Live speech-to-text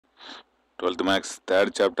12th max third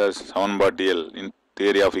chapter sum bar TL in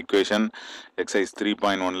theory of equation exercise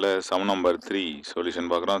 3.1 la sum number 3 solution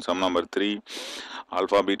பார்க்குறோம். sum number 3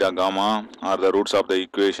 alpha beta gamma are the roots of the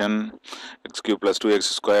equation x cube plus 2x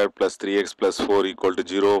square plus 3x plus 4 equal to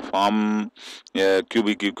 0 form a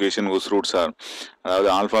cubic equation whose roots are அதாவது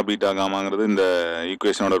alpha beta காமாங்கிறது இந்த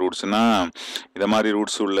ஈக்குவேஷனோட ரூட்ஸ்னா இதை மாதிரி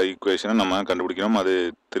roots உள்ள ஈக்குவேஷனை நம்ம கண்டுபிடிக்கணும். அது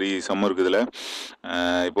 3 some இருக்குது இதில்.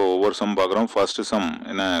 இப்போ ஒவ்வொரு சம் பார்க்குறோம். ஃபர்ஸ்ட் சம்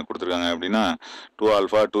என்ன கொடுத்துருக்காங்க அப்படின்னா 2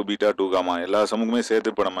 ஆல்ஃபா 2 பீட்டா 2 காமா எல்லா சம்முக்குமே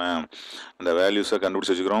சேர்த்து இப்போ நம்ம அந்த வேல்யூஸை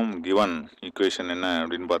கண்டுபிடிச்சி வச்சுக்கிறோம். கிவன் ஈக்குவேஷன் என்ன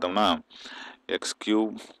அப்படின்னு பார்த்தோம்னா X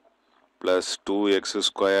cube plus 2x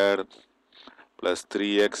square plus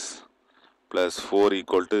 3x plus 4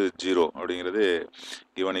 equal to 0 அப்படிங்கிறது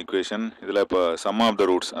கிவன் ஈக்குவேஷன். இதில் இப்போ சம் ஆஃப் த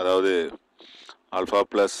ரூட்ஸ் அதாவது alpha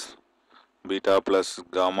plus beta plus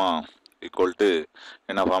gamma equal to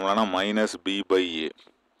என்ன ஃபார்முலானா மைனஸ் பி பை ஏ,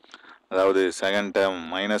 அதாவது second term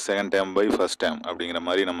minus second term by first term அப்படிங்கிற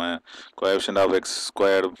மாதிரி நம்ம coefficient of X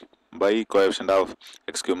square by coefficient of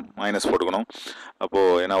X cube minus போட்டுக்கணும்.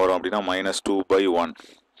 அப்போது என்ன வரும் அப்படின்னா minus 2 by 1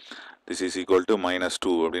 this is equal to minus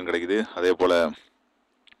 2 அப்படின்னு கிடைக்குது. அதே போல்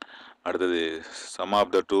அடுத்தது some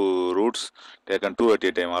of the two roots taken 2 at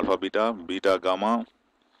a time alpha beta beta gamma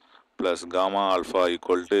plus gamma alpha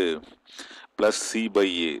equal to plus C by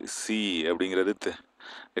A, C அப்படிங்கிறது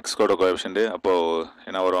எக்ஸ்கோட கோஎஃபிஷியன்ட். அப்போது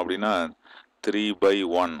என்ன வரும் அப்படின்னா 3 by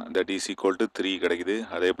 1 that is equal to 3 கிடைக்குது.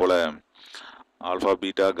 அதே போல் alpha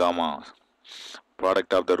beta gamma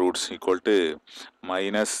product of the roots equal to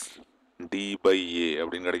minus D by ஏ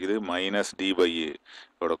அப்படின்னு கிடைக்குது. Minus D by ஏ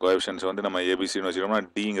இதோட கோஎஃபிஷியன்ஸ் வந்து நம்ம ஏபிசின்னு வச்சுக்கோம்னா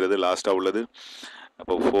டிங்கிறது லாஸ்ட்டாக உள்ளது.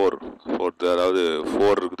 அப்போ ஃபோர்த்து அதாவது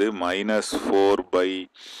 4 இருக்குது. Minus 4 by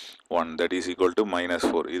 1 that is equal to minus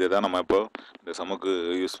 4. இதை தான் நம்ம இப்போ இந்த சம்முக்கு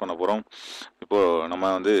யூஸ் பண்ண போகிறோம். இப்போது நம்ம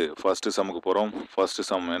வந்து ஃபஸ்ட்டு சம்முக்கு போகிறோம். ஃபஸ்ட்டு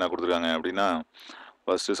சம் என்ன கொடுத்துருக்காங்க அப்படின்னா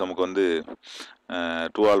ஃபஸ்ட்டு சம்முக்கு வந்து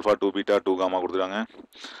 2 ஆல்ஃபா 2 பீட்டா 2 காமா கொடுத்துருக்காங்க.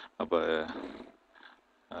 அப்போ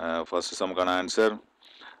ஃபஸ்ட்டு சம்முக்கான ஆன்சர்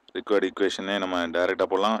ரிக்வயர்டு ஈக்குவேஷனே நம்ம டைரெக்டாக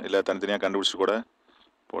போடலாம், இல்லை தனித்தனியாக கண்டுபிடிச்சிட்டு கூட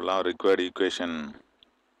போடலாம். ரிக்வயர்டு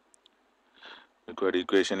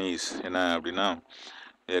ஈக்குவேஷன் இஸ் என்ன அப்படின்னா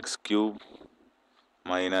X cube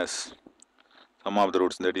minus some of the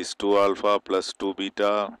roots that is 2 alpha plus 2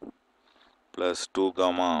 beta plus 2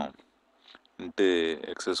 gamma into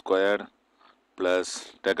X square plus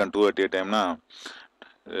taken 2 at a டைம்னா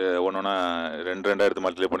ஒன்றுனா ரெண்டாக எடுத்து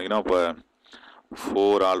மல்டிப்ளை பண்ணிக்கிறோம். அப்போ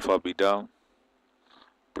 4 alpha beta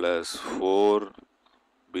plus 4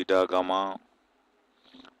 beta gamma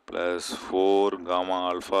plus 4 gamma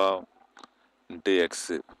alpha into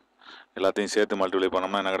x எல்லாத்தையும் சேர்த்து multiply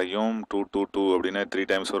பண்ணோம்னா என்ன கிடைக்கும் 2 2 2 அப்படின்னு 3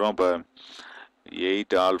 டைம்ஸ் வரும். அப்போ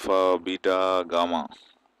 8 alpha beta gamma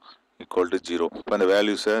equal to 0. இப்போ அந்த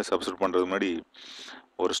வேல்யூஸை சப்ஸ்டியூட் பண்ணுறதுக்கு முன்னாடி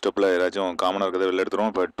ஒரு ஸ்டெப்பில் ஏதாச்சும் காமனாக இருக்கிறத வெளில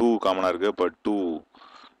எடுத்துருவோம். இப்போ 2 காமனாக இருக்குது. இப்போ 2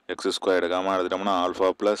 எக்ஸ் ஸ்கொயர்டு காமா எடுத்துட்டோம்னா alpha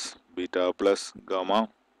plus beta plus gamma,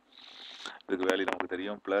 இதுக்கு வேல்யூ நமக்கு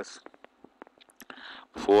தெரியும், ப்ளஸ்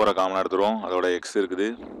 4 காமனாக எடுத்துருவோம். அதோட எக்ஸ் இருக்குது,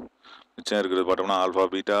 மிச்சம் இருக்கிறது பார்த்தோம்னா alpha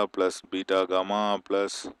beta plus beta gamma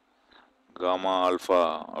plus gamma alpha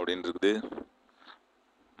அப்படின்னு இருக்குது.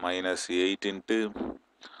 Minus 8 into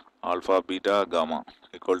alpha beta gamma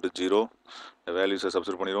equal to 0. இந்த வேல்யூஸை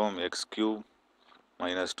சப்ஸ்டியூட் பண்ணிடுவோம். X cube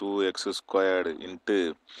minus 2 X squared into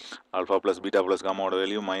alpha plus beta plus காமாவோட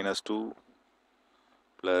value minus 2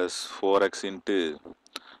 plus 4x into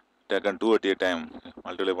taken 2 at a time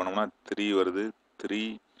multiply பண்ணோம்னா 3 வருது. 3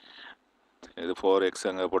 இது 4x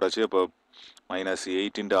அங்கே போட்டாச்சு. அப்போ minus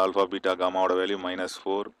 8 into alpha beta காமாவோட value minus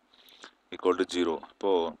 4 equal to 0.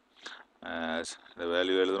 இப்போது இந்த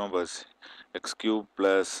வேல்யூ எழுதுகிறோம். Bus X cube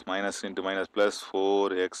plus minus into minus plus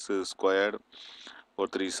 4x squared 4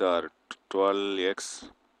 3s are 12x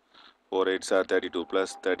 4 8s are 32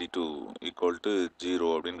 plus 32 equal to 0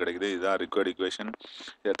 அப்படின்னு கிடைக்குது. இதுதான் ரிக்வயர்டு ஈக்குவேஷன்.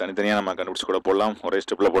 இதை தனித்தனியாக நம்ம கண்டுபிடிச்சி கூட போடலாம். ஒரே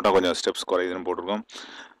ஸ்டெப்பில் போட்டால் கொஞ்சம் ஸ்டெப்ஸ் குறையுதுன்னு போட்டிருக்கோம்.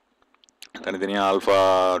 தனித்தனியாக alpha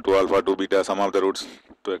 2 alpha 2 beta some of the roots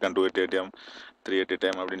 2 at a time 3 at a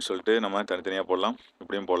time அப்படின்னு சொல்லிட்டு நம்ம தனித்தனியாக போடலாம்.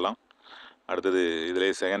 இப்படியும் போடலாம். அடுத்தது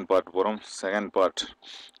இதிலே செகண்ட் பார்ட் போகிறோம். செகண்ட்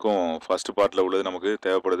பார்ட்டுக்கும் ஃபஸ்ட்டு பார்ட்டில் உள்ளது நமக்கு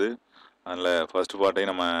தேவைப்படுது. அதில் ஃபஸ்ட்டு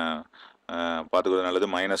பார்ட்டையும் நம்ம பார்த்துக்கிறது நல்லது.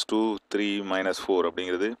 -2 3 -4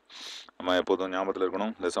 அப்படிங்கிறது நம்ம எப்போதும் ஞாபகத்தில்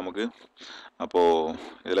இருக்கணும் இந்த சம்முக்கு. அப்போது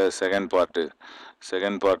இதில் second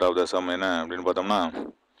part of the some என்ன அப்படின்னு பார்த்தோம்னா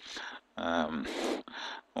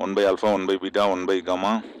 1 by alpha 1 by beta 1 by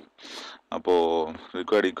gamma. அப்போது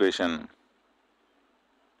ரிக்வயர்டு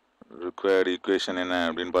ஈக்குவேஷன் என்ன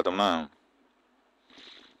அப்படின்னு பார்த்தோம்னா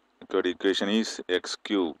required equation is X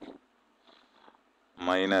cube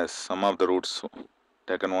minus some of the roots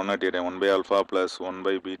taken 1 at a time 1 by alpha plus 1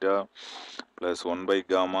 by beta plus 1 by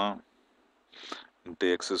gamma into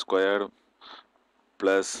x squared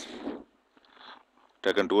plus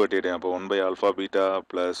taken 2 at a time. அப்போ 1 by alpha beta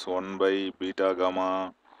plus 1 by beta gamma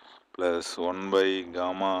plus 1 by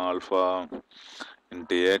gamma alpha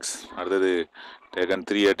into x. அடுத்தது taken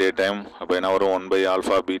 3 at a time. அப்போ என்ன வரும் 1 by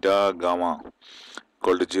alpha beta gamma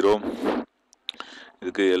equal to 0.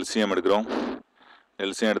 இதுக்கு LCM எடுக்கிறோம்.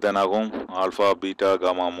 LCM எடுத்தால் என்ன ஆகும்? ஆல்ஃபா பீட்டா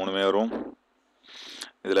காமா மூணுமே வரும்.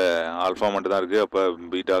 இதில் ஆல்ஃபா மட்டும் தான் இருக்குது, அப்போ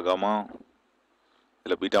பீட்டா காமா.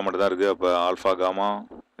 இதில் பீட்டா மட்டும் தான் இருக்குது, அப்போ ஆல்ஃபா காமா.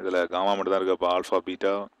 இதில் காமா மட்டும் தான் இருக்குது, அப்போ alpha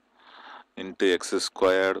beta into X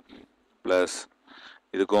squared plus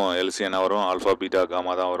இதுக்கும் எல்சி என்ன வரும்? ஆல்ஃபா பீட்டா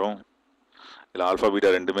காமா தான் வரும். இதில் ஆல்ஃபா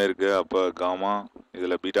பீட்டா ரெண்டுமே இருக்குது, அப்போ காமா.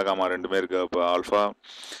 இதில் பீட்டா காமா ரெண்டுமே இருக்குது, அப்போ ஆல்ஃபா.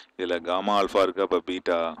 இதில் காமா ஆல்ஃபா இருக்குது, அப்போ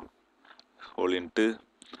beta whole into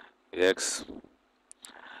X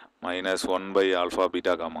minus 1 by alpha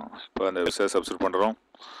beta gamma. இப்போ அந்த விஷயம் சப்ஸ்டியூட் பண்ணுறோம்.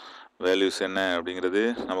 வேல்யூஸ் என்ன அப்படிங்கிறது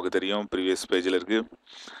நமக்கு தெரியும், ப்ரீவியஸ் பேஜில் இருக்குது.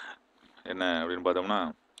 என்ன அப்படின்னு பார்த்தோம்னா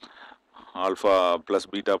alpha plus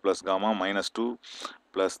beta plus gamma -2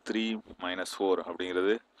 + 3 - 4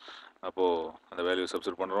 அப்படிங்கிறது. அப்போது அந்த வேல்யூ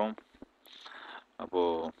சப்ஸ்டியூட் பண்ணுறோம்.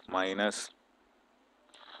 அப்போது minus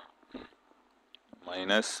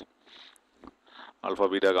alpha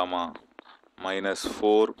beta gamma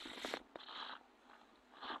 -4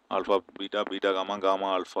 alpha beta gamma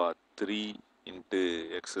alpha 3 into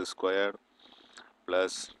x squared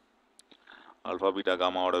plus alpha beta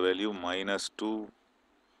gamma oda value -2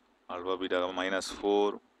 alpha beta gamma -4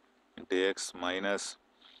 into x minus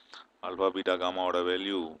alpha beta gamma oda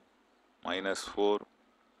value -4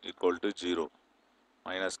 equal to 0.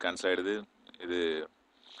 minus cancel ஆயிடுது, இது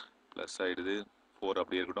plus ஆயிடுது, 4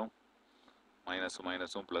 அப்படியே இருக்கட்டும்.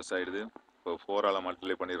 மைனஸும் plus ஆயிடுது. இப்போ 4 all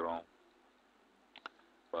multiply பண்ணிடுறோம்.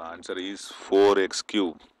 Answer is 4x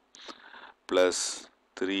cube plus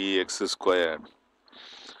 3x squared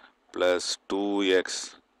plus 2x.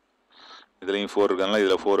 இதுலையும் 4 இருக்காங்களா,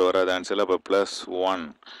 இதில் 4 வராது ஆன்சரில். அப்போ +1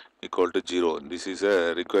 equal to 0. This is a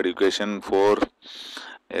required equation.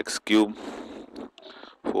 4x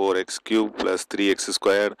cube plus 3x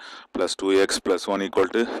squared plus 2x plus 1 equal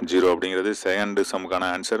to 0 அப்படிங்கிறது செகண்ட் சம்முக்கான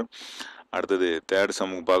ஆன்சர். அடுத்தது தேர்ட்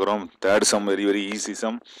சம்முக்கு பார்க்குறோம். Third sum very easy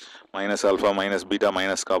some. Minus alpha minus beta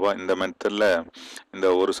minus Kaapa, இந்த மெத்தடில் இந்த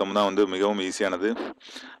ஒரு சம் தான் வந்து மிகவும் ஈஸியானது.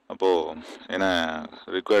 அப்போது என்ன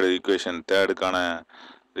required equation, தேர்டுக்கான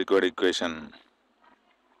required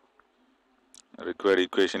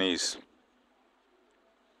equation is,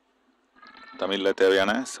 தமிழில்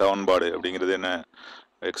தேவையான சமன்பாடு அப்படிங்கிறது என்ன?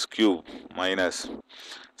 X cube minus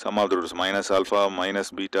some of the roots minus alpha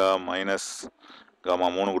minus beta minus gamma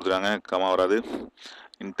 3 கொடுத்துறாங்க, காமா வராது,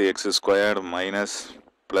 into X squared minus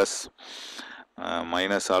plus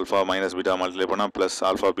minus alpha minus beta multiply பண்ணால் ப்ளஸ்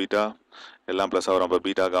ஆல்ஃபா பீட்டா எல்லாம் plus வரும். அப்போ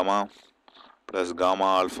beta gamma plus gamma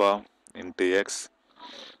alpha into X,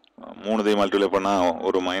 3 multiply பண்ணால்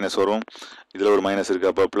ஒரு minus வரும், இதில் ஒரு மைனஸ்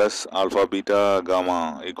இருக்குது. அப்போ plus alpha beta gamma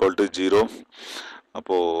equal to 0.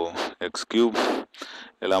 அப்போது எக்ஸ் கியூப்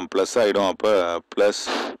எல்லாம் ப்ளஸ் ஆகிடும். அப்போ plus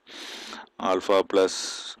alpha plus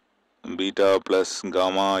beta plus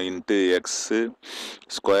gamma into x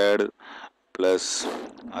squared plus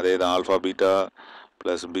அதே தான் alpha beta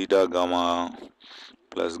plus beta gamma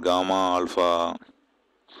plus gamma alpha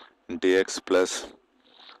into X plus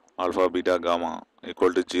alpha beta gamma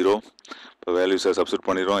equal to 0. இப்போ வேல்யூஸை substitute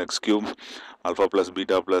பண்ணிடுறோம். X cube alpha plus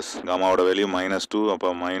beta plus காமாவோட value -2, அப்போ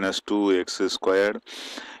 -2x squared,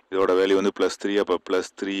 இதோட value வந்து +3, அப்போ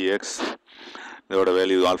 +3x, இதோட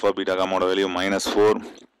வேல்யூ ஆல்ஃபா பீட்டா காமாவோட வேல்யூ -4,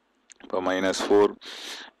 இப்போ -4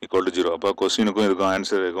 equal to 0. அப்போ கொஸ்டினுக்கும் இருக்கும்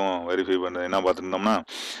ஆன்சர் இருக்கும் வெரிஃபை பண்ணுறது என்ன பார்த்துருந்தோம்னா,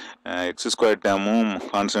 X square டேமும்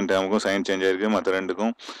constant டேமுக்கும் sign change ஆகிருக்கு, மற்ற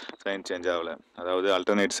ரெண்டுக்கும் சைன் சேஞ்ச் ஆகலை, அதாவது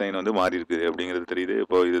அல்டர்னேட் சைன் வந்து மாறி இருக்குது அப்படிங்கிறது தெரியுது.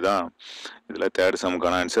 இப்போது இதுதான் இதில் தேர்ட்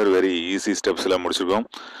சம்முக்கான ஆன்சர். வெரி ஈஸி ஸ்டெப்ஸில் முடிச்சிருக்கோம்.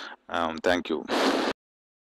 தேங்க்யூ.